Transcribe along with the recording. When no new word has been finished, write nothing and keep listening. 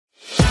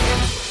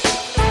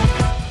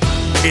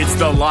It's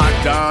the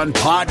Locked On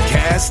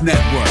Podcast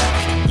Network,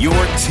 your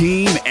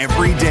team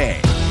every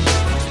day.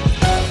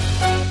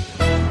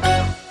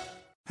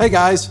 Hey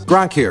guys,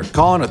 Gronk here,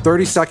 calling a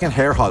 30-second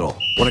hair huddle.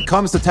 When it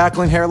comes to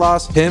tackling hair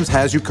loss, Hims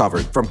has you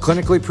covered. From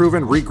clinically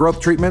proven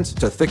regrowth treatments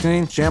to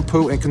thickening,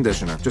 shampoo, and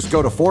conditioner. Just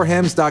go to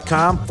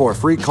 4hims.com for a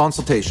free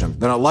consultation.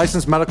 Then a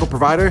licensed medical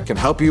provider can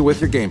help you with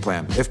your game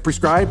plan. If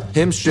prescribed,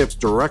 Hims ships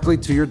directly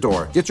to your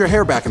door. Get your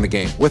hair back in the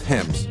game with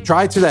Hims.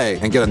 Try today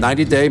and get a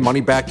 90-day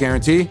money-back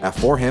guarantee at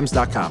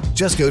 4hims.com.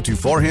 Just go to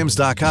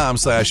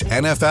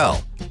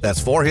 4hims.com/NFL.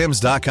 That's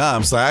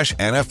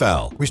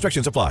 4hims.com/NFL.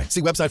 Restrictions apply.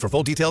 See website for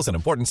full details and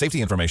important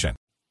safety information.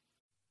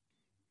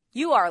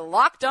 You are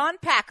Locked On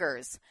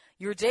Packers,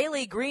 your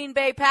daily Green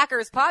Bay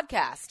Packers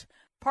podcast,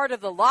 part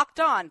of the Locked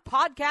On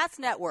Podcast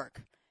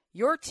Network,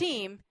 your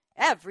team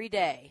every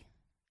day.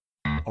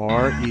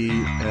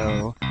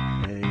 RELAX.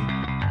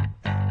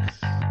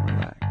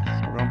 Relax.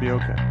 We're going to be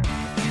okay.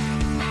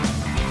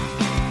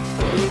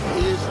 It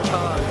is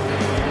time.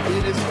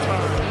 It is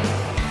time.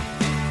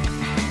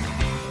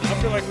 I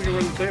feel like we can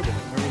run the table.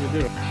 I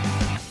really do.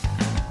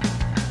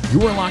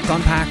 You are Locked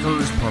On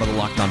Packers, part of the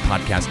Locked On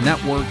Podcast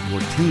Network,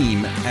 your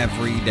team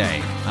every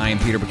day. I am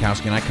Peter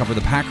Bukowski, and I cover the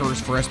Packers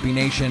for SB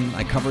Nation.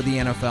 I cover the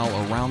NFL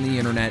around the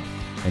internet,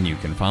 and you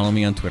can follow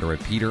me on Twitter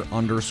at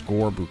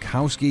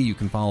Peter_Bukowski. You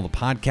can follow the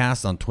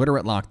podcast on Twitter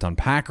at Locked On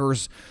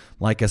Packers.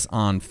 Like us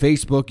on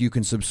Facebook. You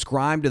can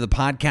subscribe to the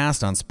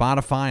podcast on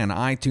Spotify, on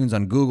iTunes,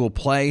 on Google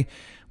Play.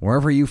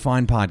 Wherever you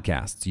find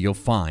podcasts, you'll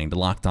find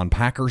Locked On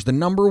Packers, the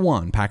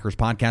 #1 Packers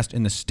podcast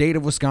in the state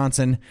of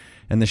Wisconsin,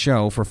 and the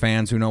show for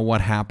fans who know what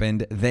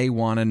happened. They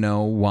want to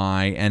know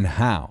why and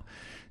how.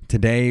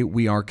 Today,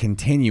 we are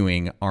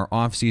continuing our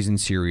offseason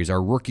series,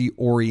 our rookie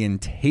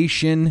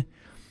orientation,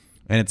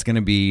 and it's going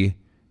to be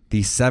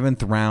the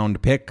 7th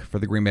round pick for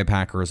the Green Bay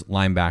Packers,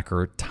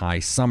 linebacker Ty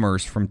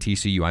Summers from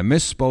TCU. I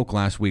misspoke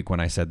last week when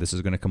I said this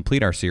is going to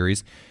complete our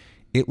series.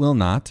 It will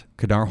not.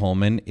 Kadar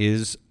Holman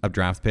is a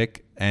draft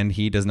pick, and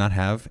he does not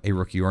have a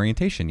rookie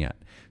orientation yet.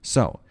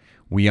 So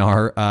we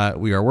are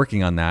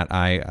working on that.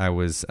 I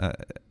was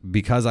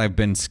because I've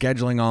been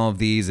scheduling all of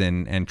these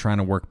and trying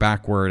to work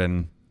backward,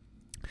 and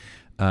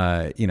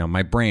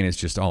my brain is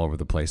just all over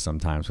the place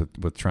sometimes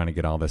with trying to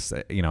get all this.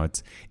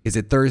 Is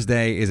it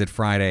Thursday? Is it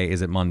Friday?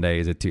 Is it Monday?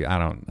 Is it Tuesday?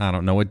 I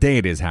don't know what day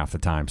it is half the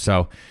time.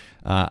 So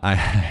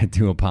I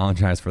do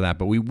apologize for that,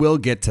 but we will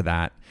get to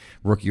that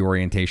rookie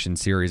orientation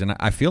series. And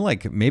I feel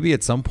like maybe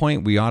at some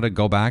point we ought to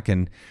go back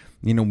and,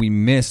 we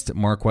missed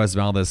Marquez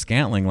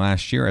Valdes-Scantling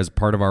last year as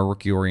part of our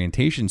rookie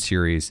orientation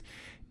series.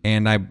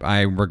 And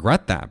I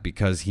regret that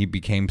because he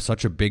became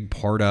such a big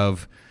part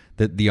of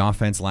the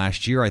offense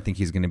last year. I think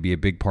he's going to be a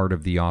big part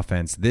of the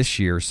offense this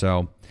year.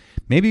 So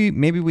maybe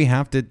we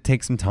have to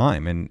take some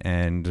time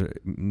and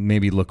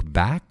maybe look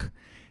back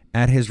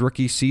at his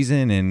rookie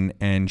season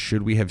and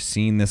should we have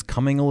seen this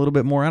coming a little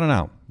bit more? I don't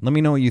know. Let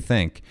me know what you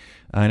think.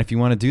 And if you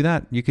want to do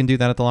that, you can do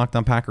that at the Locked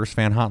On Packers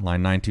fan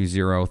hotline,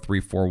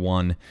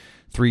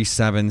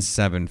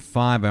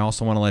 920-341-3775. I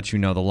also want to let you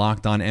know the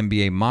Locked On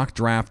NBA mock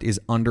draft is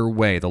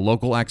underway. The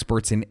local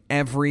experts in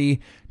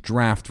every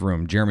draft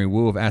room, Jeremy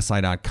Wu of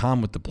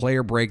SI.com with the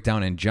player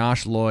breakdown, and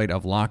Josh Lloyd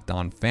of Locked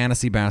On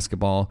Fantasy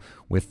Basketball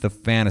with the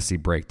fantasy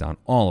breakdown.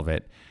 All of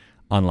it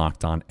on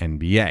Locked On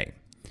NBA.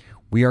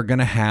 We are going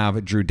to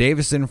have Drew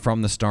Davison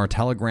from the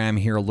Star-Telegram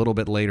here a little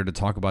bit later to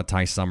talk about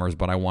Ty Summers,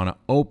 but I want to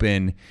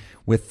open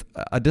with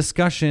a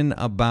discussion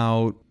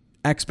about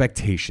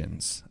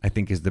expectations, I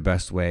think is the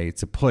best way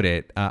to put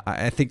it.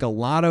 I think a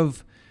lot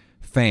of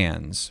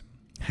fans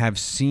have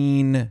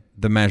seen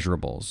the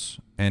measurables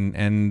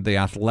and the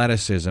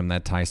athleticism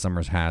that Ty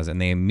Summers has,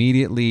 and they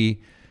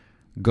immediately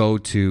go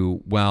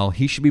to, well,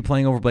 he should be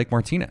playing over Blake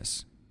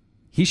Martinez.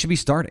 He should be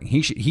starting.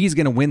 He's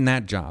going to win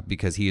that job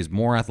because he is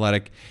more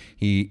athletic.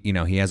 He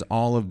has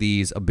all of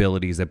these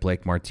abilities that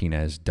Blake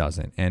Martinez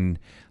doesn't. And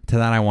to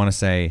that, I want to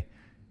say,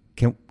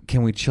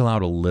 can we chill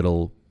out a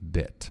little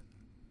bit?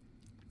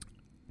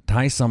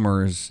 Ty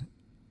Summers,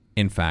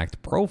 in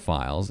fact,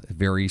 profiles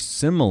very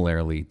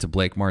similarly to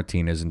Blake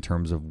Martinez in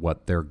terms of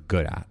what they're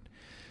good at.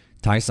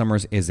 Ty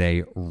Summers is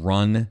a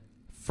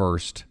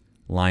run-first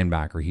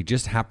linebacker. He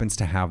just happens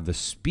to have the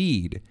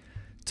speed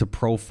to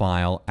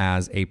profile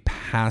as a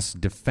pass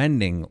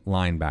defending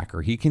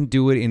linebacker. He can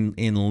do it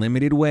in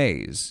limited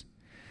ways,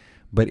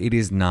 but it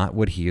is not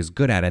what he is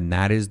good at, and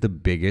that is the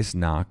biggest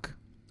knock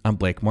on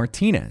Blake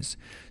Martinez.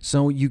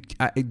 So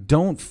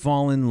don't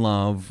fall in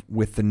love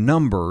with the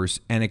numbers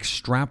and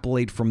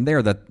extrapolate from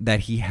there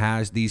that he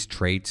has these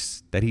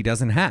traits that he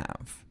doesn't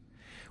have.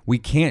 We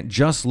can't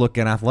just look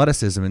at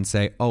athleticism and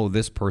say, oh,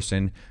 this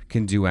person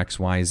can do X,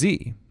 Y,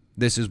 Z.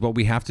 This is what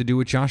we have to do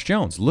with Josh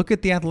Jones. Look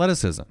at the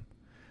athleticism.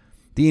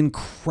 The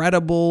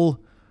incredible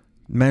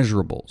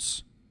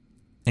measurables.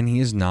 And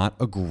he is not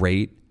a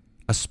great,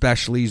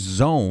 especially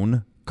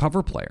zone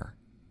cover player.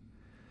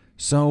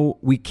 So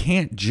we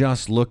can't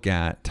just look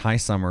at Ty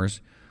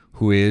Summers,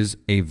 who is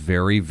a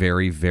very,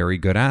 very, very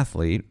good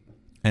athlete,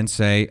 and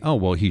say, oh,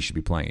 well, he should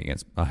be playing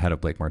ahead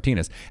of Blake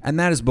Martinez. And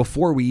that is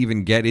before we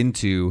even get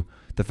into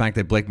the fact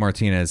that Blake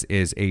Martinez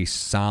is a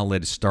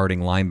solid starting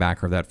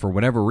linebacker that for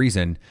whatever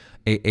reason,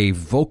 a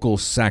vocal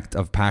sect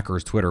of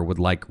Packers Twitter would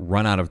like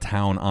run out of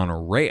town on a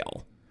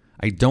rail.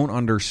 I don't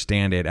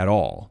understand it at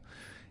all.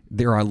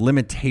 There are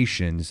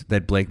limitations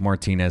that Blake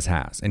Martinez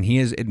has, and he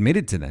has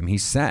admitted to them. He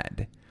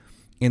said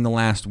in the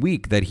last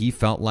week that he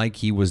felt like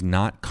he was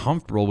not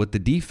comfortable with the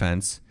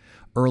defense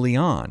early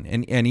on.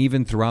 And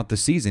even throughout the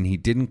season, he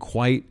didn't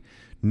quite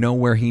know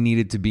where he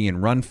needed to be in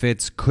run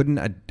fits, couldn't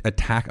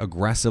attack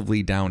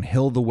aggressively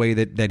downhill the way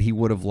that he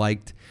would have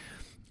liked.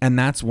 And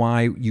that's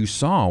why you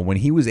saw when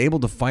he was able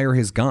to fire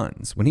his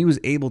guns, when he was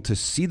able to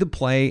see the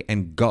play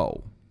and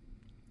go,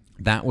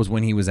 that was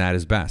when he was at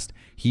his best.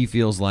 He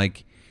feels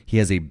like he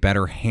has a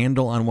better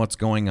handle on what's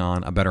going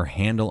on, a better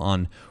handle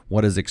on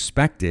what is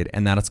expected,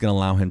 and that it's going to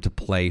allow him to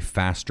play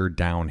faster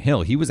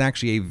downhill. He was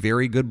actually a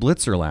very good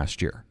blitzer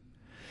last year,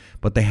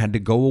 but they had to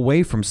go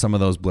away from some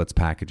of those blitz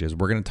packages.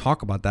 We're going to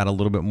talk about that a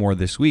little bit more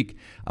this week,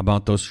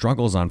 about those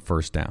struggles on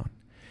first down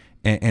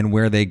and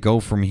where they go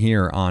from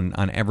here on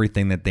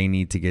everything that they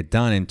need to get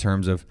done in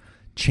terms of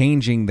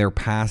changing their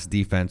pass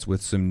defense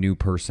with some new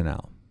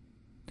personnel.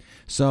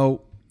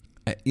 So,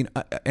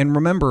 and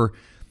remember,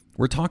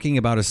 we're talking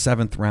about a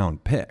 7th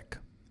round pick.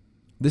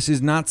 This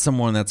is not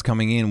someone that's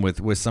coming in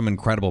with some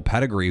incredible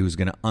pedigree who's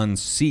going to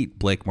unseat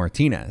Blake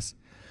Martinez.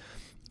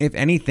 If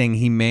anything,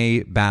 he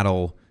may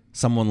battle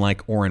someone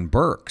like Oren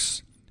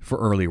Burks for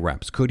early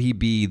reps. Could he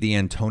be the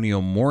Antonio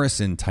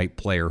Morrison type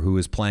player who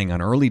is playing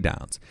on early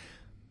downs?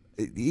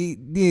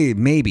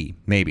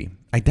 Maybe.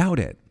 I doubt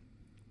it.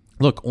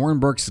 Look, Oren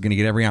Burks is going to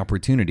get every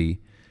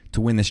opportunity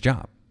to win this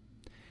job.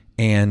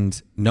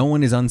 And no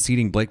one is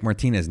unseating Blake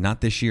Martinez,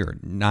 not this year,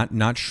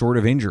 not short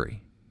of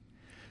injury.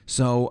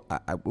 So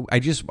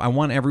I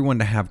want everyone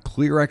to have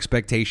clear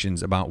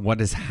expectations about what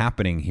is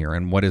happening here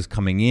and what is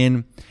coming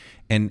in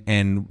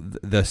and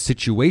the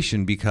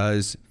situation,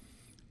 because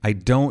I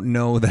don't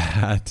know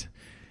that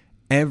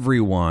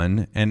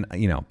everyone, and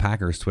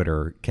Packers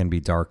Twitter can be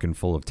dark and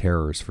full of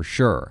terrors for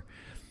sure.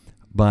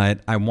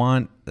 But I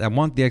want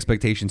the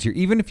expectations here,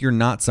 even if you're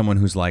not someone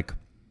who's like,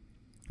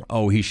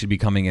 oh, he should be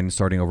coming in and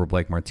starting over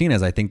Blake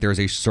Martinez. I think there's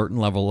a certain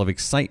level of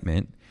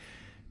excitement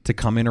to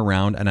come in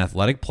around an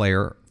athletic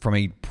player from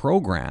a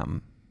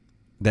program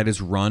that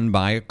is run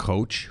by a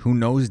coach who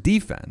knows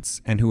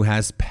defense and who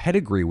has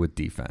pedigree with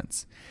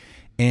defense.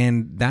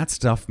 And that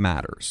stuff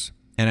matters.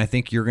 And I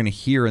think you're going to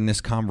hear in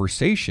this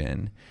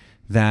conversation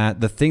that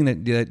the thing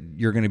that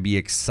you're going to be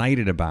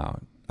excited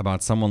about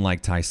someone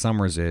like Ty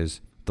Summers is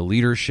the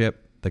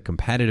leadership, the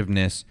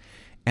competitiveness,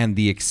 and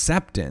the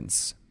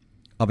acceptance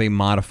of a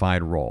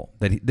modified role.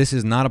 That this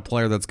is not a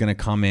player that's going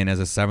to come in as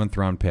a 7th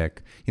round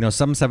pick.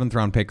 Some 7th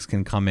round picks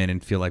can come in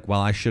and feel like, well,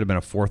 I should have been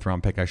a 4th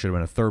round pick. I should have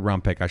been a 3rd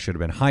round pick. I should have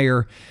been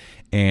higher.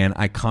 And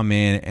I come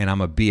in and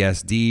I'm a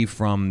BSD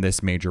from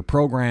this major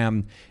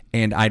program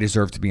and I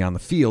deserve to be on the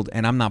field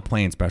and I'm not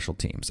playing special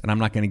teams and I'm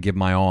not going to give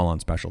my all on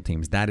special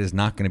teams. That is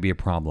not going to be a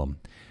problem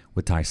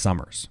with Ty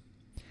Summers.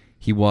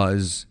 He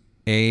was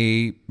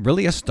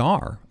really a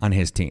star on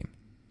his team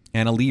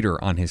and a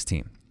leader on his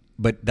team.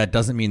 But that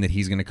doesn't mean that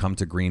he's going to come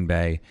to Green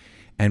Bay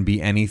and be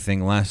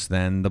anything less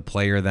than the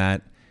player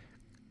that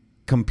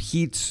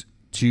competes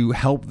to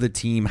help the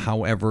team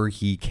however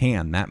he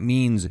can. That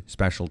means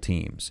special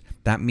teams.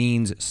 That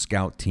means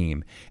scout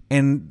team.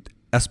 And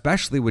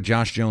especially with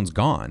Josh Jones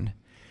gone,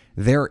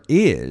 there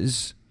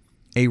is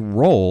a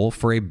role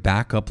for a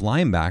backup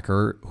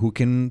linebacker who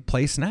can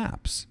play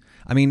snaps.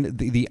 I mean,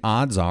 the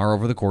odds are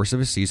over the course of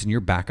a season,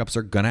 your backups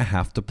are going to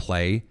have to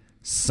play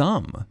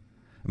some.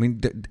 I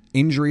mean,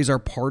 injuries are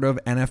part of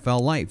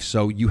NFL life,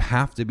 so you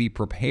have to be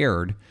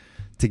prepared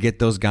to get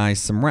those guys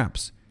some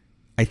reps.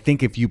 I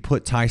think if you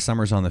put Ty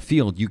Summers on the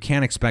field, you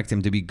can't expect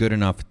him to be good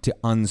enough to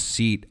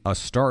unseat a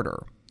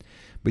starter.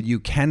 But you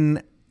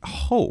can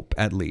hope,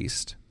 at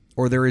least,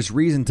 or there is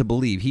reason to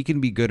believe he can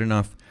be good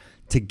enough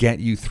to get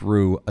you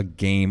through a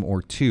game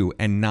or two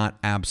and not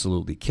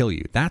absolutely kill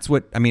you. That's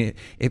what, I mean,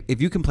 if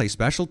you can play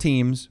special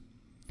teams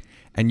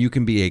and you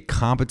can be a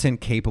competent,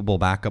 capable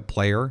backup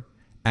player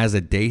as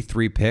a day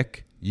 3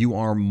 pick, you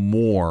are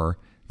more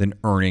than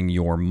earning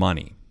your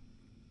money.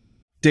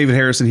 David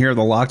Harrison here,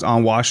 the Locked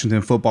On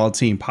Washington Football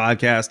Team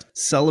podcast,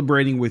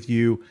 celebrating with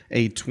you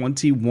a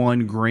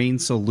 21 grain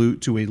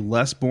salute to a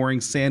less boring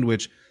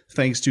sandwich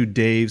thanks to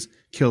Dave's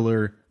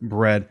Killer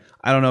Bread.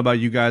 I don't know about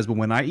you guys, but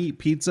when I eat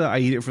pizza, I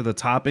eat it for the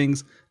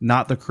toppings,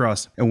 not the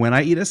crust. And when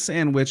I eat a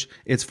sandwich,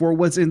 it's for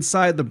what's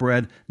inside the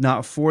bread,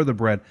 not for the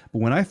bread.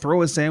 But when I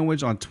throw a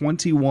sandwich on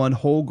 21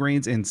 whole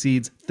grains and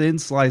seeds, thin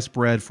sliced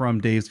bread from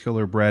Dave's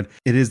Killer Bread,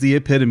 it is the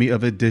epitome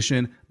of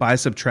addition by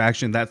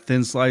subtraction. That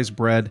thin sliced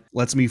bread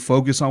lets me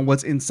focus on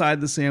what's inside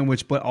the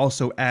sandwich, but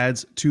also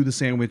adds to the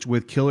sandwich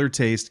with killer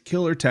taste,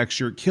 killer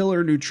texture,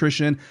 killer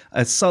nutrition,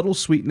 a subtle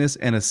sweetness,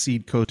 and a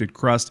seed-coated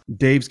crust.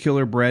 Dave's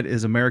Killer Bread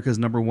is America's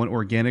 #1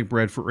 organic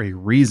bread for a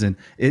reason.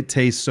 It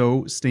tastes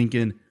so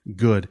stinking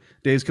good.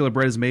 Dave's Killer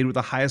Bread is made with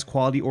the highest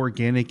quality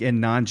organic and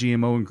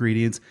non-GMO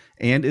ingredients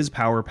and is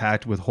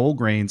power-packed with whole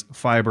grains,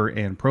 fiber,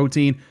 and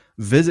protein.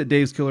 Visit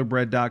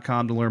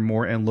daveskillerbread.com to learn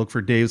more and look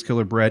for Dave's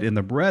Killer Bread in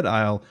the bread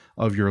aisle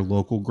of your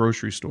local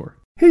grocery store.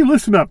 Hey,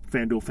 listen up,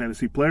 FanDuel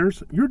Fantasy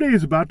players. Your day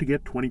is about to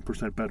get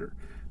 20% better.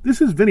 This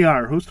is Vinny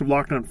Iyer, host of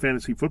Locked On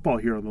Fantasy Football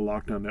here on the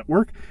Locked On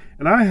Network,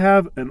 and I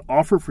have an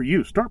offer for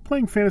you. Start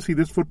playing fantasy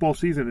this football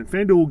season, and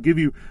FanDuel will give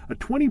you a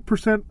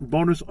 20%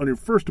 bonus on your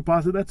first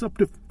deposit. That's up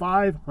to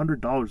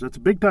 $500. That's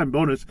a big-time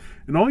bonus,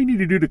 and all you need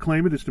to do to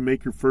claim it is to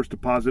make your first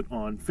deposit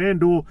on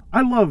FanDuel.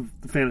 I love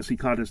the fantasy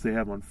contests they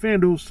have on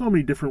FanDuel. So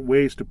many different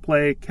ways to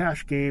play,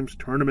 cash games,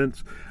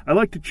 tournaments. I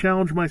like to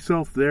challenge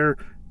myself there.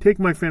 Take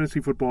my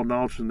fantasy football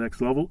knowledge to the next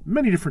level.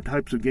 Many different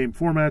types of game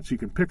formats you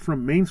can pick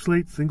from: main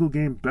slate, single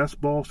game, best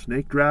ball,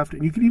 snake draft,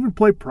 and you can even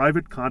play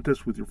private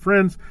contests with your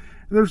friends.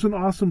 And there's an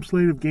awesome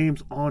slate of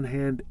games on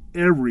hand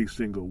every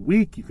single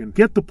week. You can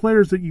get the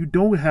players that you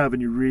don't have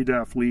in your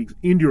redraft leagues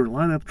into your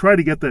lineup. Try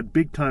to get that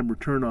big-time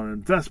return on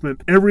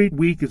investment. Every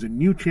week is a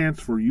new chance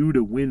for you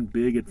to win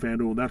big at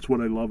FanDuel, and that's what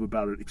I love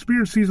about it.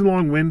 Experience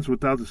season-long wins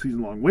without the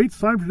season-long waits.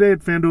 Sign up today at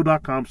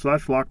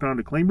FanDuel.com/LockedOn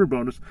to claim your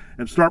bonus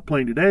and start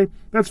playing today.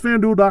 That's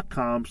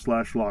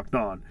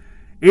FanDuel.com/LockedOn.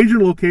 Age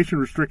and location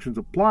restrictions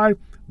apply.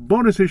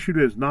 Bonus issued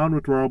as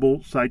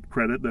non-withdrawable site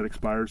credit that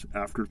expires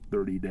after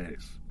 30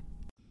 days.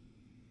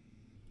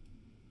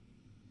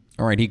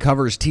 All right, he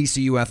covers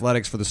TCU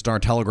athletics for the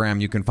Star-Telegram.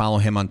 You can follow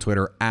him on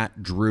Twitter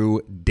at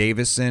Drew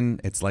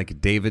Davison. It's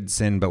like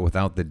Davidson, but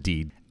without the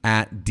D.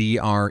 At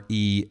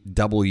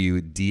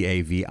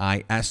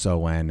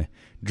DREWDAVISON.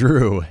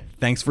 Drew,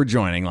 thanks for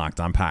joining Locked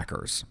On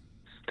Packers.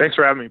 Thanks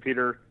for having me,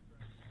 Peter.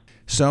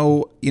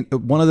 So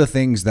one of the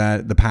things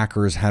that the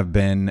Packers have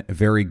been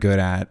very good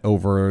at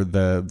over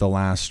the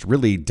last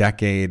really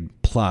decade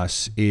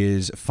plus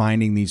is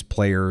finding these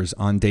players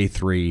on day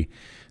three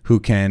who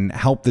can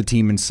help the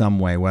team in some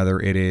way, whether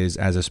it is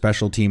as a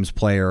special teams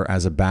player,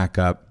 as a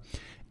backup,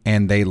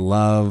 and they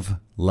love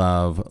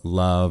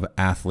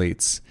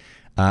athletes.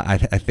 I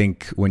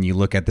think when you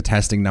look at the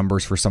testing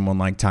numbers for someone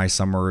like Ty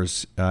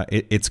Summers,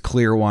 it's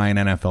clear why an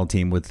NFL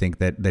team would think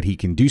that he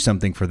can do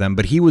something for them,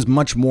 but he was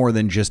much more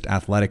than just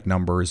athletic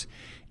numbers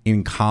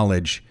in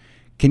college.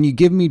 Can you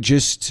give me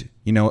just,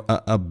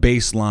 a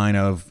baseline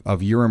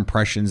of your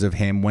impressions of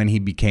him when he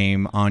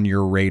became on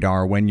your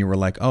radar, when you were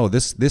like, oh,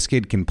 this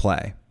kid can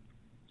play?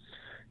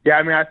 Yeah,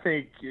 I mean, I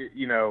think,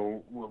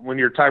 when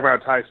you're talking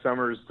about Ty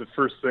Summers, the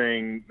first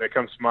thing that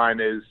comes to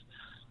mind is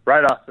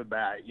right off the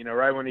bat,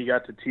 right when he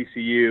got to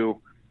TCU,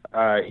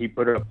 he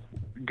put up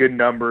good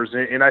numbers.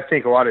 And I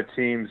think a lot of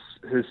teams,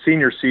 his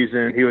senior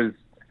season, he was,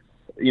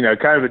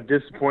 kind of a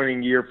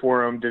disappointing year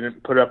for him,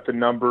 didn't put up the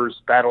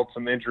numbers, battled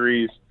some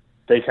injuries.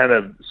 They kind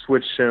of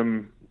switched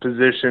him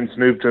positions,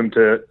 moved him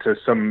to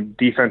some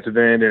defensive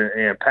end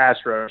and pass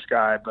rush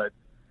guy. But,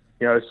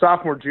 his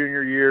sophomore,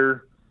 junior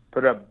year,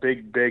 put up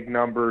big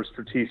numbers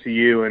for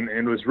TCU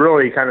and was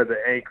really kind of the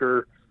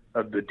anchor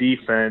of the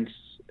defense,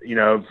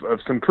 of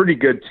some pretty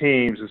good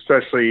teams,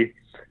 especially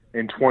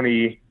in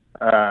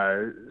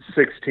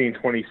 2016,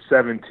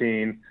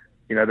 2017.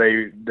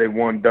 They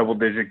won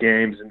double-digit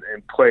games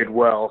and played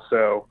well.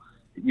 So,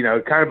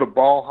 kind of a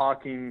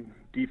ball-hawking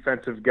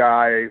defensive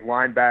guy,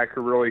 linebacker,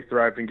 really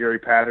thrived in Gary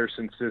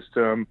Patterson's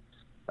system.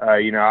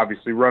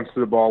 Obviously runs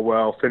to the ball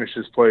well,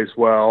 finishes plays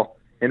well,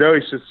 and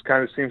always just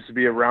kind of seems to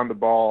be around the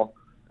ball,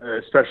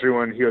 especially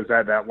when he was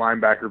at that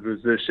linebacker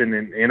position.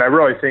 And I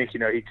really think, he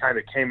kind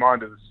of came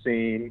onto the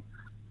scene.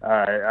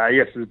 I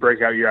guess his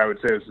breakout year, I would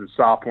say, was his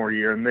sophomore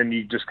year. And then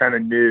you just kind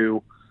of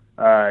knew,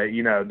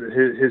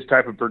 his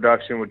type of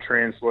production would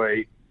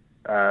translate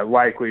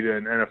likely to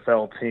an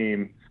NFL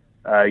team,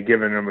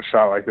 giving him a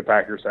shot like the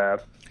Packers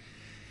have.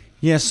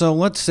 Yeah, so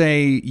let's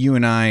say you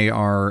and I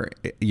are,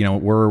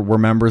 we're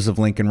members of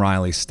Lincoln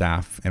Riley's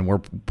staff, and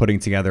we're putting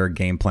together a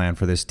game plan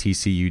for this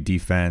TCU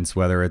defense,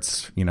 whether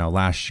it's,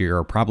 last year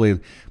or probably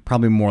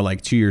more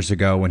like 2 years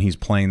ago when he's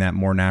playing that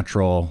more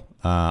natural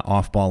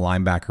off-ball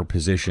linebacker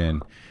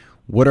position.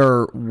 What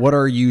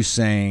are you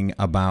saying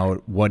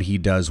about what he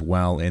does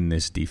well in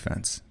this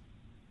defense?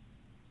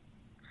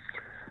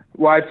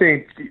 Well, I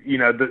think,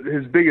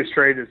 his biggest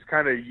trait is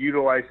kind of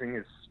utilizing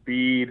his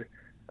speed,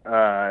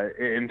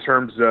 in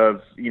terms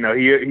of,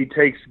 he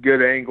takes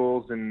good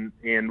angles and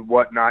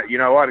whatnot.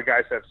 A lot of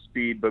guys have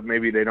speed, but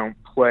maybe they don't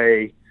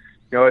play,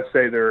 let's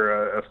say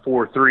they're a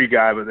 4-3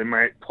 guy, but they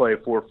might play a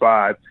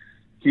 4-5.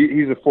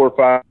 He's a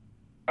 4-5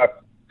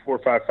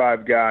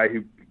 guy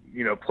who,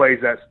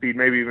 plays that speed,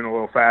 maybe even a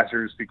little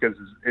faster just because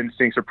his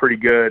instincts are pretty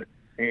good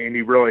and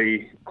he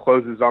really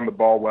closes on the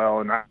ball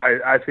well. And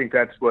I think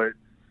that's what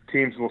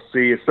teams will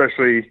see,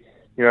 especially,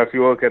 if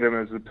you look at him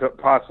as a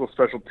possible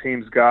special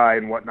teams guy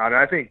and whatnot. And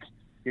I think,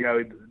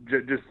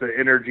 just the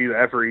energy, the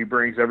effort he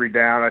brings every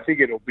down, I think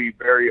it'll be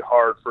very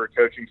hard for a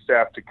coaching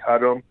staff to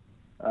cut him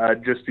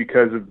just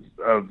because of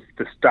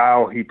the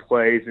style he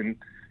plays. And,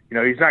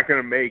 he's not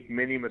going to make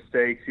many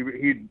mistakes.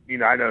 He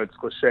I know it's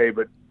cliche,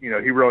 but, he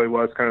really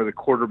was kind of the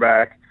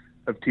quarterback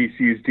of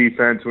TCU's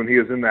defense when he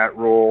was in that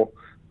role,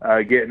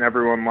 getting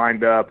everyone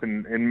lined up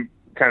and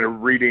kind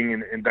of reading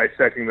and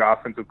dissecting the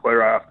offensive player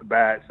right off the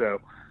bat.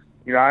 So,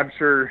 I'm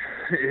sure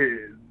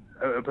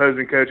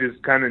opposing coaches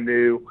kind of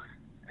knew,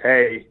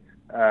 hey,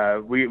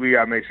 we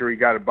got to make sure we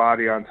got a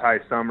body on Ty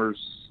Summers,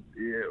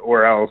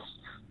 or else,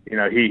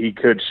 he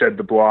could shed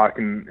the block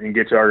and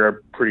get to our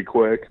guard pretty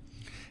quick.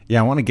 Yeah,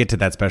 I want to get to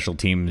that special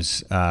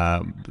teams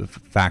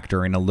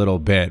factor in a little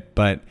bit,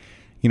 but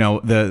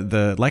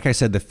the like I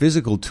said, the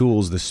physical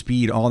tools, the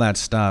speed, all that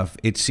stuff,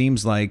 it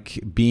seems like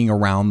being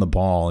around the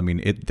ball. I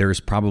mean, there's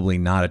probably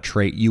not a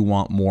trait you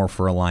want more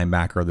for a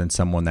linebacker than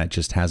someone that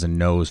just has a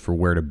nose for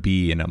where to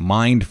be and a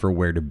mind for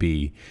where to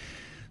be.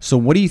 So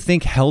what do you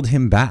think held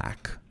him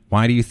back?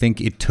 Why do you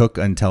think it took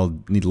until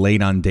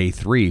late on day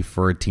 3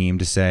 for a team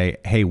to say,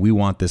 hey, we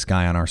want this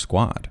guy on our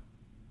squad?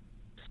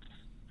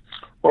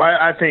 Well,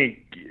 I think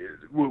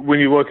when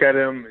you look at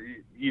him,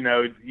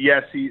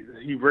 yes,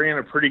 he ran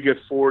a pretty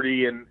good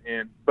 40,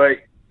 but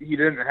he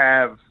didn't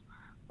have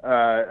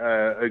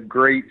a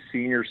great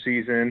senior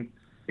season.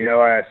 Like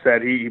I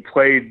said, he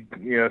played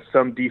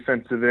some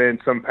defensive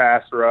end, some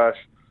pass rush,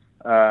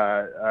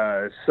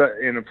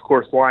 and of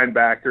course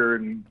linebacker,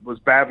 and was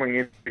battling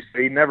injuries.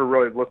 He never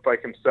really looked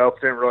like himself.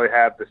 Didn't really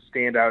have the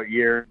standout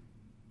year.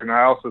 And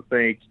I also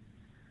think,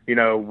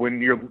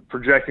 when you're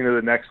projecting to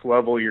the next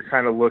level, you're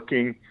kind of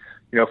looking,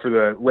 for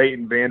the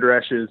Leighton Vander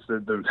Esch's,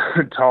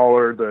 the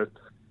taller, the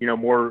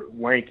more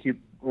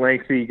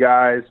lengthy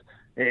guys.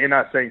 And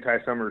not saying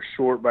Ty Summers is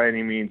short by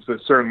any means, but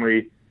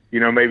certainly,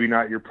 maybe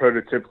not your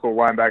prototypical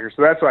linebacker.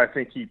 So that's why I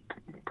think he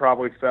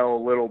probably fell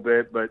a little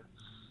bit. But,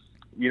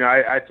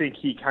 I think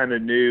he kind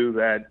of knew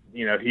that,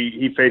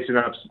 he faced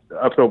an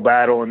uphill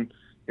battle. And,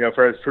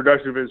 for as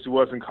productive as he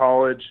was in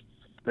college,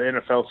 the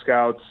NFL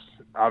scouts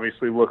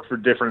obviously look for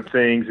different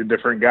things in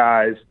different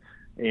guys.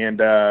 And,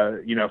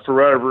 for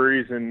whatever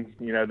reason,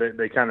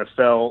 they kind of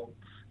felt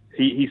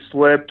he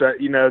slipped. There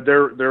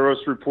was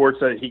reports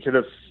that he could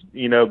have,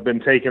 been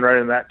taken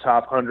right in that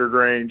top 100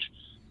 range.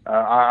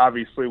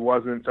 Obviously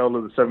wasn't, fell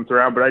to the 7th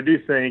round. But I do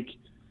think,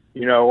 a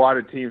lot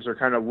of teams are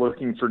kind of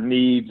looking for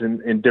needs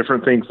and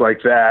different things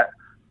like that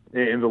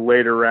in the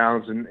later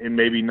rounds, and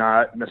maybe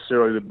not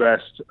necessarily the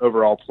best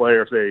overall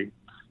player if they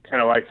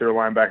kind of like their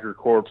linebacker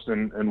corps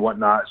and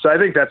whatnot. So I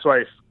think that's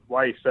why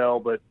he fell.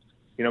 But,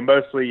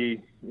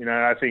 mostly,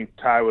 I think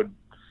Ty would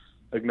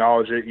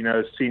acknowledge it.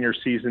 His senior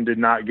season did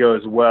not go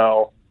as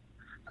well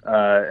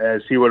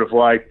as he would have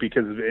liked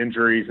because of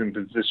injuries and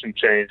position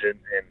change and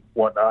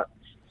whatnot.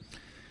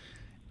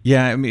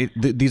 Yeah, I mean,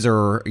 these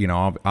are,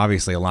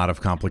 obviously a lot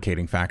of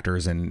complicating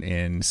factors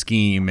in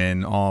scheme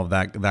and all of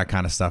that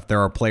kind of stuff.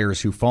 There are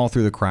players who fall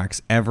through the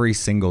cracks every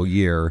single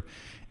year.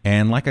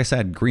 And like I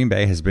said, Green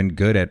Bay has been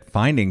good at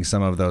finding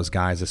some of those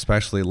guys,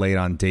 especially late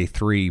on day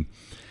 3.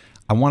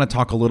 I want to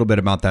talk a little bit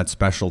about that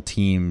special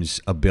teams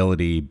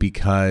ability,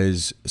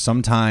 because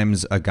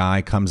sometimes a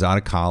guy comes out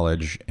of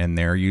college and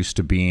they're used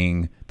to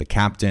being the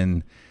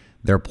captain.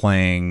 They're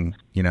playing,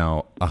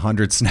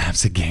 100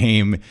 snaps a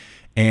game,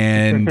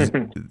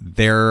 and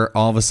they're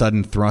all of a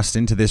sudden thrust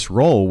into this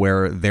role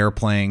where they're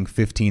playing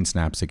 15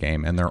 snaps a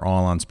game and they're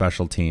all on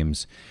special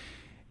teams.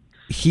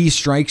 He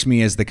strikes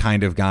me as the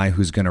kind of guy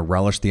who's going to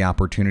relish the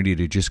opportunity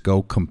to just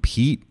go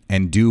compete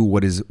and do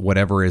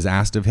whatever is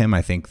asked of him.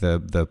 I think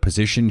the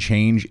position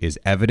change is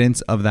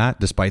evidence of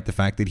that, despite the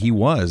fact that he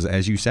was,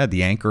 as you said,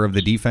 the anchor of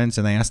the defense,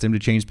 and they asked him to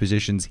change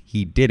positions.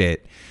 He did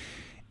it.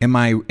 Am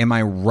I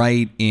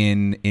right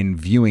in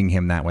viewing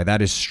him that way?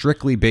 That is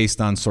strictly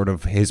based on sort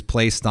of his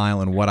play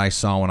style and what I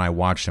saw when I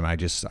watched him. I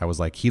was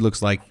like, he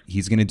looks like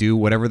he's going to do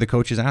whatever the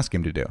coaches ask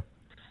him to do.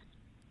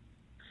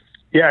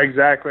 Yeah,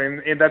 exactly.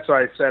 And that's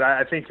why I said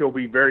I think he'll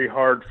be very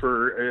hard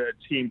for a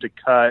team to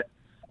cut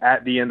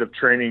at the end of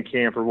training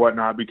camp or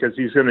whatnot, because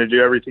he's going to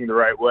do everything the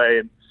right way.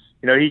 And,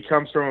 he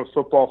comes from a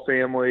football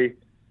family.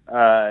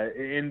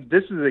 And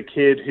this is a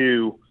kid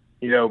who,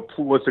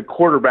 was a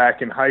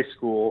quarterback in high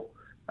school,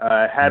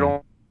 had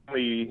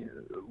only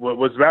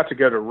was about to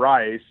go to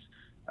Rice.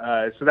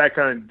 So that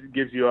kind of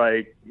gives you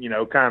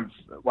kind of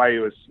why he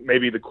was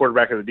maybe the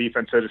quarterback of the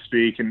defense, so to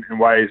speak, and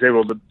why he's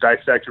able to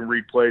dissect and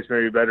read plays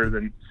maybe better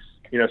than,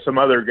 some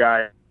other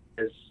guy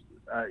as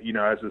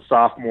a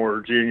sophomore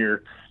or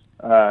junior.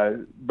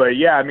 But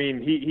yeah, I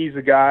mean, he's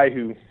a guy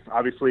who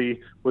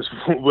obviously was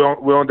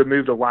willing to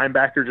move to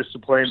linebacker just to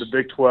play in the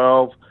Big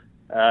 12.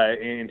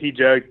 And he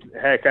joked,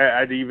 heck,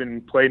 I'd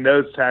even play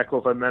nose tackle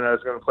if I meant I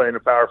was going to play in a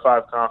Power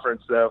 5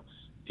 conference. So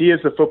he is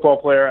a football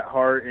player at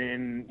heart.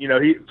 And,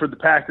 for the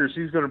Packers,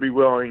 he's going to be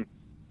willing,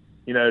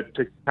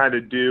 to kind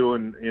of do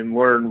and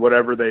learn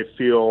whatever they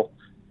feel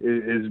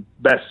is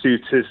best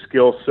suits his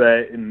skill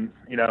set. And,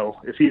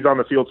 if he's on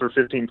the field for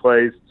 15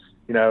 plays,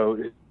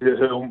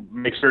 he'll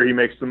make sure he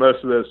makes the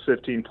most of those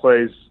 15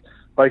 plays.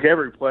 Like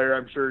every player,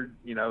 I'm sure,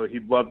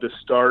 he'd love to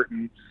start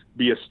and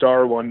be a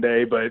star one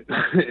day, but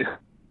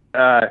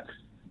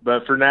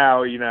for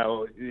now,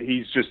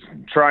 he's just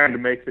trying to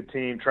make the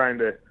team, trying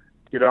to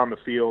get on the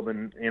field.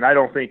 And I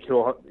don't think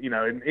he'll,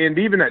 and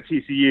even at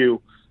TCU,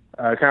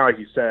 kind of like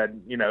you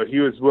said, he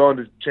was willing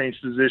to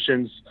change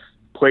positions,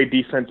 play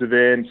defensive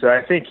end. So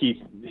I think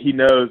he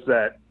knows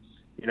that,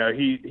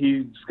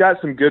 he's got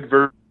some good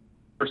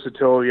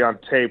versatility on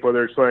tape,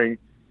 whether it's playing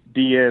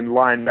DN,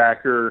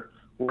 linebacker,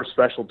 or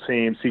special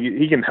teams.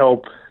 He can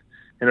help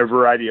in a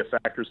variety of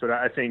factors, but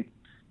I think,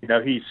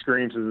 he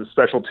screams as a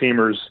special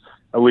teamers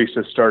at least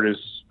to start his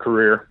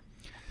career.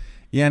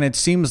 Yeah, and it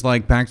seems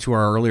like, back to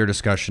our earlier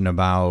discussion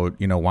about,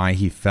 why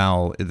he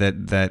fell,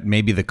 that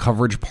maybe the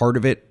coverage part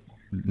of it,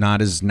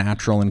 not as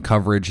natural in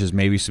coverage as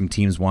maybe some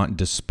teams want,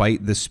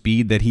 despite the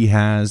speed that he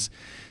has.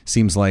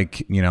 Seems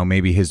like,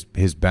 maybe his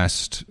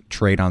best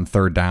trait on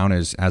third down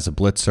is as a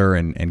blitzer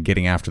and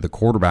getting after the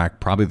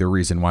quarterback, probably the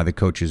reason why the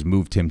coaches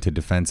moved him to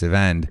defensive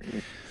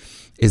end.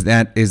 Is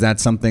that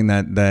something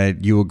that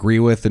you agree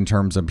with in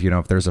terms of,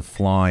 if there's a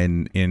flaw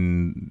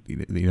in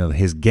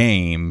his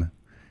game,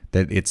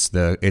 that it's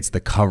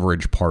the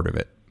coverage part of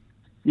it?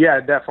 Yeah,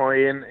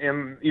 definitely.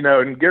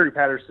 And Gary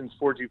Patterson's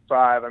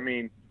 4.25, I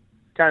mean,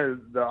 kind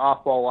of the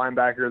off-ball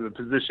linebacker, the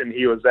position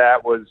he was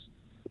at was,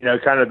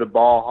 kind of the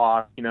ball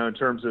hawk, in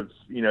terms of,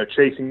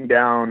 chasing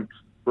down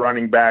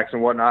running backs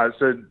and whatnot.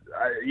 So,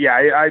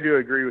 I do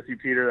agree with you,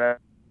 Peter,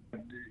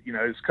 that,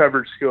 his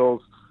coverage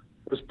skills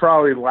was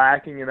probably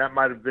lacking, and that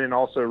might have been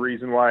also a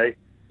reason why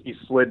he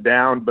slid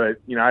down. But,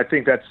 I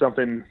think that's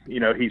something,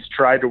 he's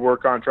tried to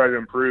work on, try to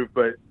improve.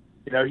 But,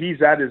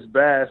 he's at his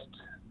best,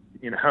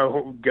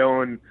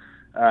 going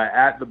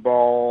at the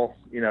ball,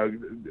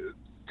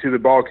 to the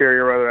ball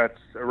carrier, whether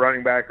that's a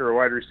running back or a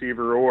wide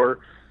receiver, or,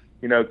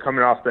 coming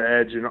off the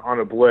edge and on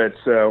a blitz.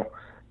 So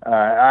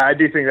I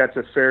do think that's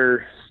a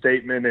fair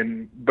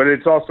statement. But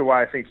it's also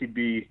why I think he'd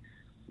be,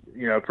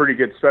 a pretty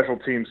good special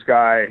teams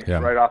guy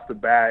right off the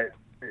bat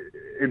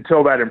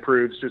until that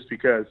improves, just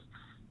because,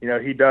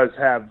 he does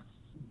have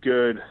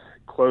good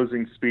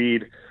closing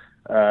speed,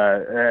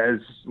 as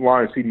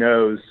long as he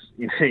knows,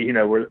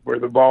 where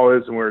the ball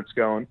is and where it's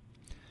going.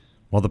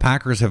 Well, the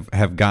Packers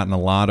have gotten a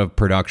lot of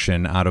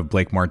production out of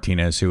Blake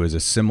Martinez, who is a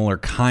similar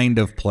kind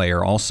of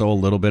player, also a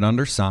little bit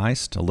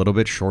undersized, a little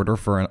bit shorter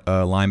for a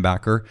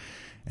linebacker,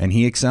 and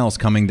he excels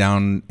coming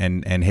down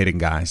and hitting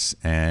guys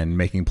and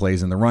making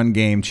plays in the run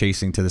game,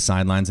 chasing to the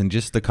sidelines, and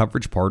just the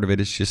coverage part of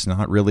it is just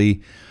not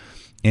really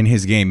in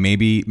his game.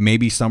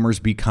 Maybe Summers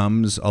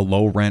becomes a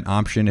low-rent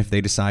option if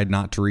they decide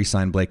not to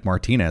re-sign Blake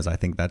Martinez. I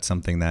think that's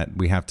something that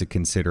we have to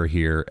consider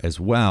here as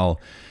well.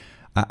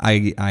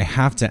 I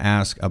have to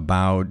ask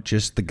about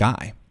just the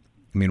guy.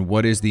 I mean,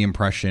 what is the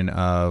impression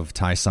of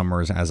Ty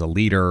Summers as a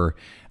leader,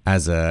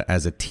 as a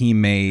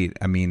teammate?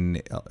 I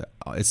mean,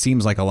 it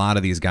seems like a lot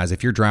of these guys,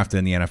 if you're drafted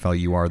in the NFL,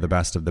 you are the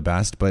best of the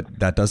best, but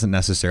that doesn't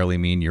necessarily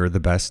mean you're the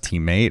best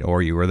teammate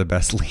or you are the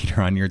best leader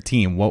on your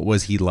team. What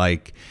was he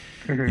like?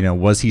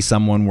 Was he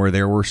someone where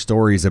there were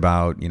stories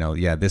about,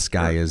 this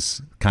guy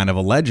is kind of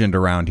a legend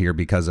around here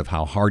because of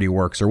how hard he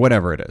works or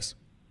whatever it is?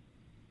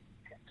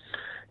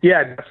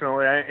 Yeah,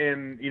 definitely.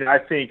 And, I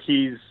think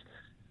he's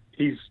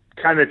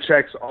kind of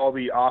checks all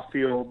the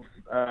off-field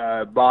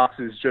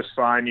boxes just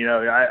fine.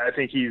 I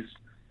think he's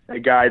a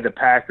guy the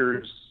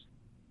Packers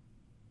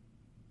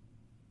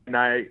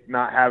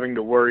not having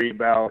to worry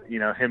about,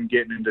 him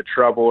getting into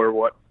trouble or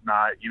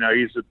whatnot.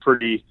 He's a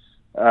pretty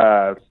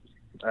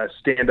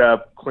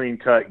stand-up,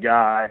 clean-cut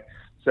guy.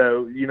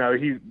 So,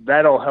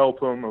 that'll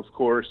help him, of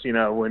course,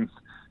 when,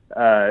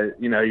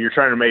 you're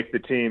trying to make the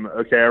team,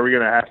 okay, are we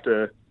going to have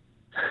to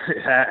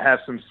have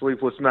some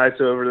sleepless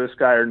nights over this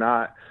guy or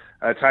not?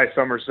 Ty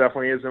Summers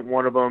definitely isn't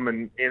one of them,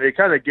 and it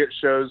kind of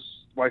shows,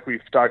 like we've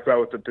talked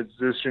about with the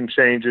position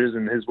changes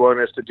and his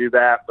willingness to do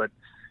that. But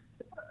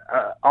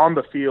on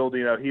the field,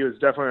 he was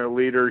definitely a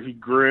leader. He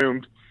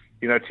groomed.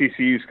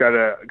 TCU's got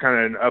a kind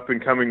of an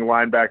up-and-coming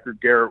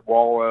linebacker, Garrett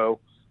Wallow,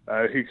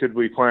 who could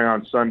be playing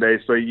on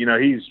Sundays. But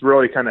he's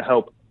really kind of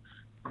helped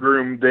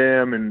groom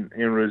them, and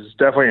was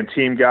definitely a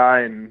team guy,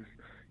 and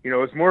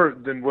was more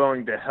than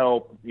willing to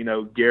help,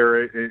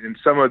 Garrett and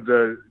some of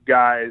the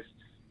guys,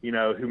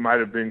 who might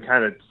have been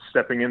kind of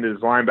stepping into his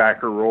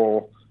linebacker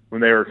role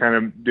when they were kind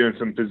of doing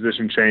some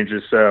position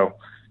changes. So,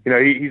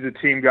 he's a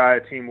team guy, a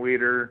team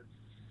leader.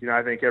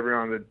 I think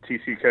everyone on the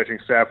TCU coaching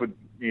staff would,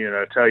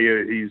 tell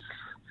you he's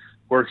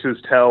works his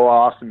tail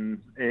off in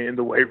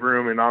the weight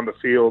room and on the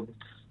field,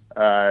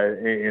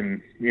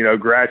 and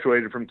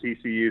graduated from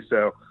TCU.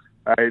 So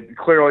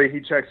clearly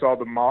he checks all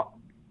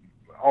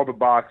the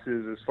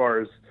boxes as far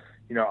as,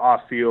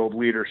 off-field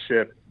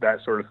leadership,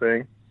 that sort of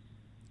thing.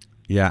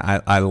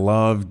 Yeah, I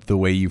loved the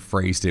way you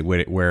phrased it,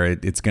 where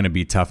it's going to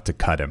be tough to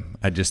cut him.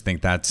 I just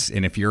think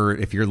and if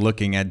you're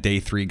looking at day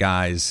three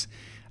guys,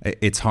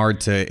 it's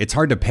hard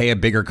to pay a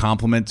bigger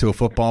compliment to a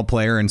football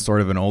player in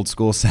sort of an old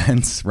school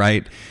sense,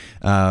 right?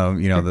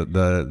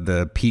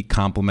 The peak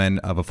compliment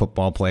of a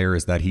football player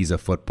is that he's a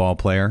football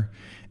player,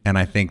 and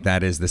I think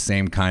that is the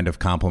same kind of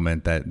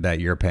compliment that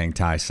you're paying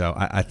Ty. So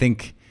I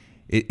think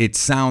it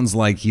sounds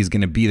like he's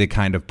going to be the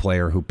kind of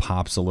player who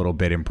pops a little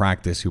bit in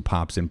practice, who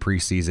pops in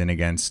preseason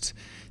against,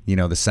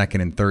 the second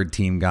and third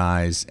team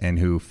guys, and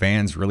who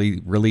fans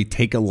really, really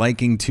take a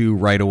liking to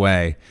right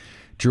away.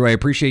 Drew, I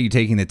appreciate you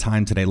taking the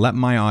time today. Let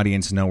my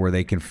audience know where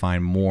they can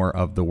find more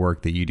of the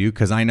work that you do,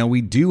 because I know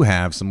we do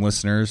have some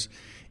listeners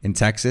in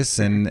Texas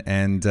and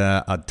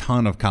a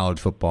ton of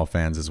college football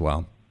fans as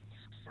well.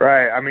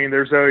 Right. I mean,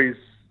 there's always,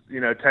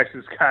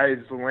 Texas guys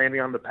landing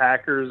on the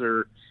Packers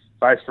or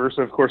vice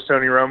versa. Of course,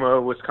 Tony Romo,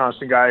 a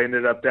Wisconsin guy,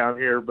 ended up down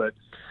here. But,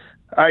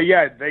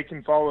 yeah, they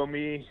can follow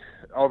me.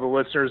 All the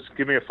listeners,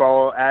 give me a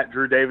follow at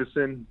Drew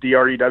Davison,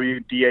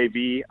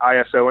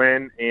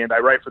 DREWDAVISON, and I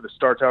write for the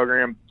Star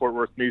Telegram, Fort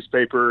Worth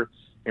newspaper,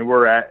 and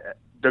we're at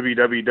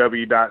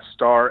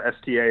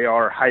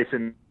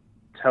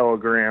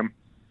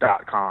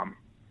www.star-telegram.com.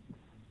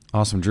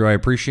 Awesome, Drew. I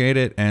appreciate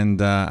it,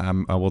 and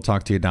I will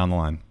talk to you down the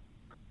line.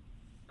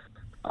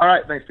 All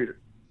right. Thanks, Peter.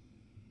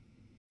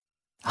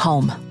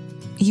 Home.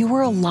 You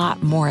were a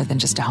lot more than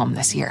just a home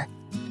this year.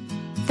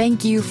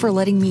 Thank you for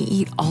letting me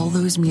eat all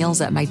those meals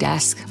at my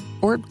desk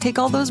or take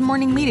all those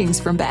morning meetings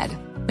from bed.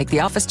 Make the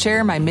office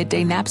chair my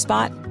midday nap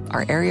spot,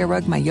 our area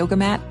rug my yoga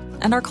mat,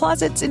 and our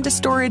closets into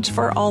storage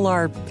for all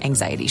our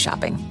anxiety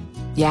shopping.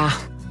 Yeah,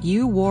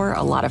 you wore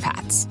a lot of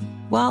hats,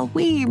 while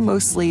we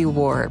mostly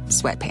wore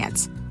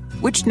sweatpants,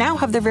 which now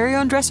have their very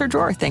own dresser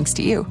drawer thanks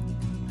to you.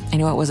 I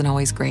know it wasn't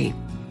always great.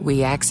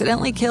 We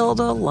accidentally killed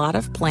a lot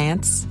of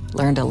plants,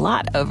 learned a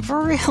lot of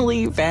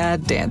really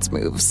bad dance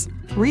moves,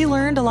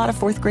 relearned a lot of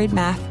fourth grade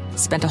math,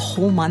 spent a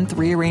whole month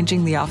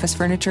rearranging the office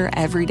furniture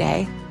every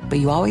day, but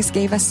you always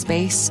gave us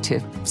space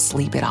to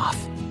sleep it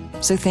off.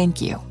 So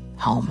thank you,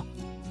 home.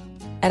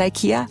 At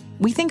IKEA,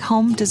 we think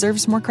home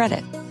deserves more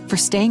credit for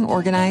staying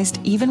organized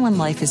even when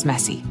life is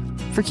messy,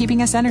 for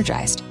keeping us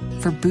energized,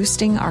 for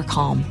boosting our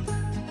calm.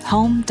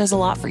 Home does a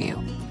lot for you,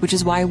 which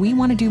is why we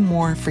want to do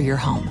more for your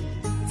home.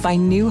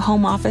 Find new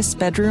home office,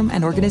 bedroom,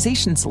 and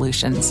organization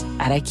solutions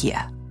at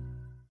IKEA.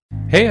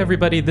 Hey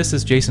everybody, this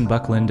is Jason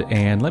Buckland,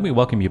 and let me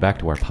welcome you back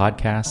to our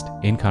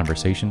podcast, In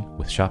Conversation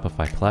with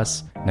Shopify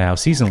Plus. Now,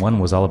 Season 1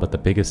 was all about the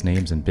biggest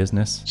names in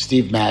business.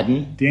 Steve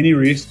Madden, Danny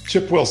Reese,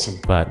 Chip Wilson.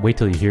 But wait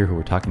till you hear who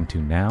we're talking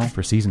to now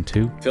for Season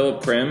 2.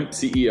 Philip Prim,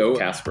 CEO,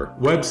 Casper.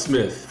 Webb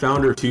Smith,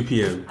 founder,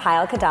 2PM.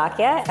 Kyle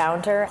Kadakia,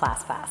 founder,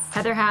 ClassPass.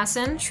 Heather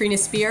Hassan, Trina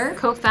Spear,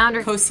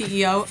 co-founder,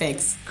 co-CEO,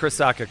 Figs. Chris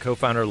Saka,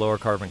 co-founder, Lower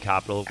Carbon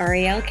Capital.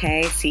 Ariel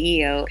K,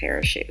 CEO,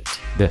 Parachute.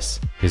 This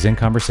is In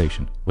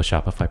Conversation with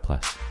Shopify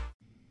Plus.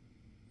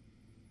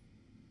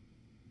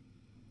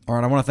 All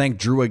right, I want to thank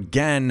Drew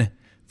again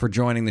for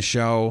joining the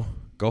show.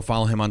 Go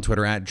follow him on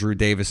Twitter at Drew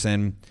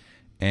Davison.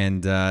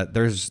 And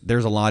there's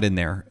a lot in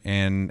there.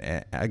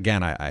 And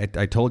again,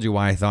 I told you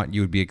why I thought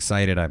you would be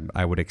excited.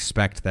 I would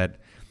expect that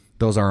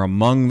those are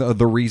among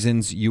the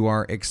reasons you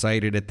are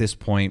excited at this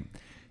point.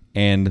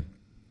 And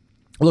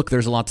look,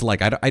 there's a lot to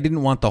like. I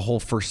didn't want the whole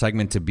first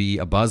segment to be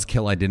a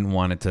buzzkill. I didn't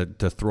want it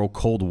to throw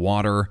cold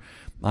water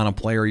on a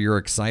player you're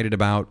excited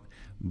about.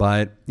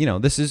 But, you know,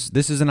 this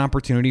is an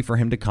opportunity for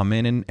him to come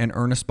in and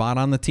earn a spot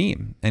on the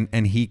team.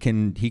 And he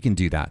can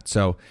do that.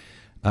 So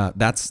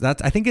that's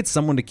I think it's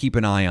someone to keep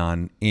an eye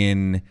on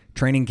in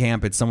training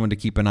camp. It's someone to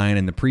keep an eye on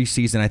in the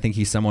preseason. I think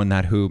he's someone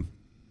that who,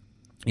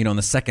 you know, in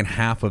the second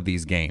half of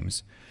these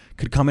games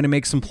could come in and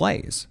make some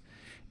plays.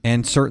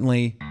 And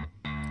certainly,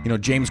 you know,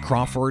 James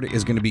Crawford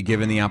is going to be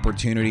given the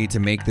opportunity to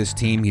make this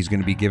team. He's going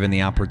to be given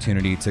the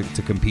opportunity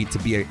to compete, to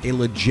be a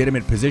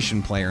legitimate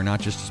position player, not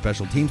just a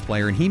special teams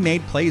player. And he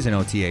made plays in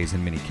OTAs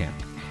and minicamp.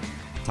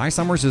 Ty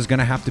Summers is going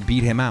to have to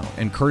beat him out.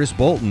 And Curtis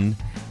Bolton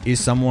is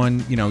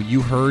someone, you know,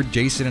 you heard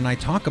Jason and I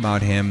talk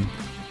about him.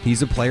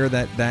 He's a player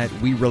that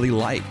we really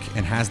like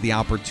and has the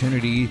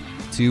opportunity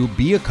to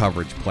be a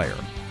coverage player.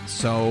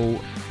 So,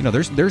 you know,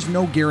 there's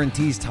no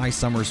guarantees Ty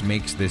Summers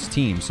makes this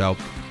team. So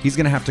he's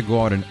going to have to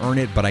go out and earn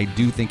it, but I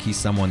do think he's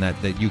someone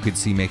that you could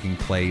see making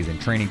plays in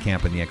training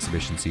camp and the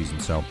exhibition season.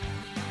 So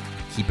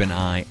keep an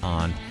eye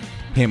on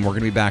him. We're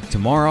going to be back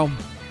tomorrow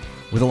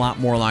with a lot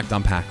more Locked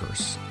On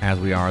Packers, as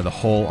we are the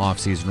whole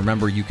offseason.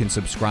 Remember, you can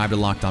subscribe to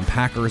Locked On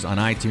Packers on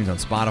iTunes, on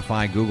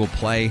Spotify, Google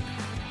Play.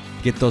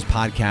 Get those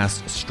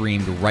podcasts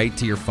streamed right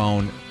to your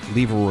phone.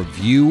 Leave a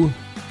review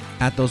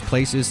at those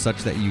places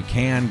such that you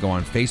can go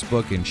on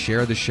Facebook and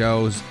share the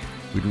shows.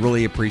 We'd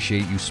really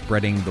appreciate you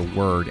spreading the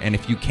word. And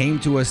if you came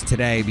to us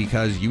today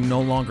because you no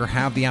longer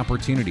have the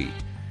opportunity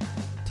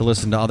to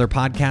listen to other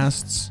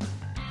podcasts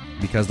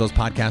because those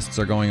podcasts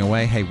are going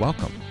away, hey,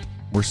 welcome.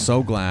 We're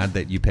so glad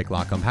that you picked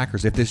Locked On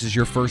Packers. If this is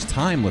your first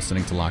time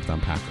listening to Locked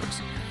On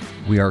Packers,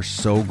 we are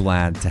so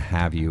glad to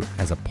have you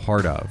as a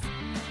part of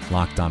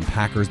Locked On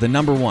Packers, the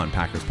 #1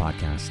 Packers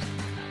podcast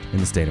in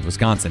the state of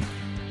Wisconsin.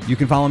 You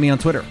can follow me on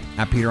Twitter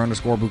at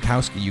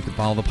Peter_Bukowski. You can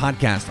follow the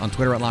podcast on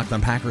Twitter at Locked On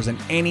Packers. And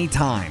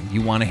anytime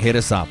you want to hit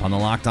us up on the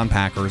Locked On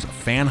Packers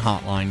fan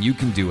hotline, you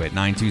can do it,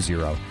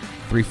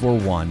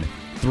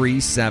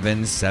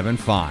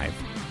 920-341-3775,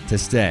 to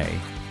stay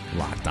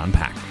Locked On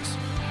Packers.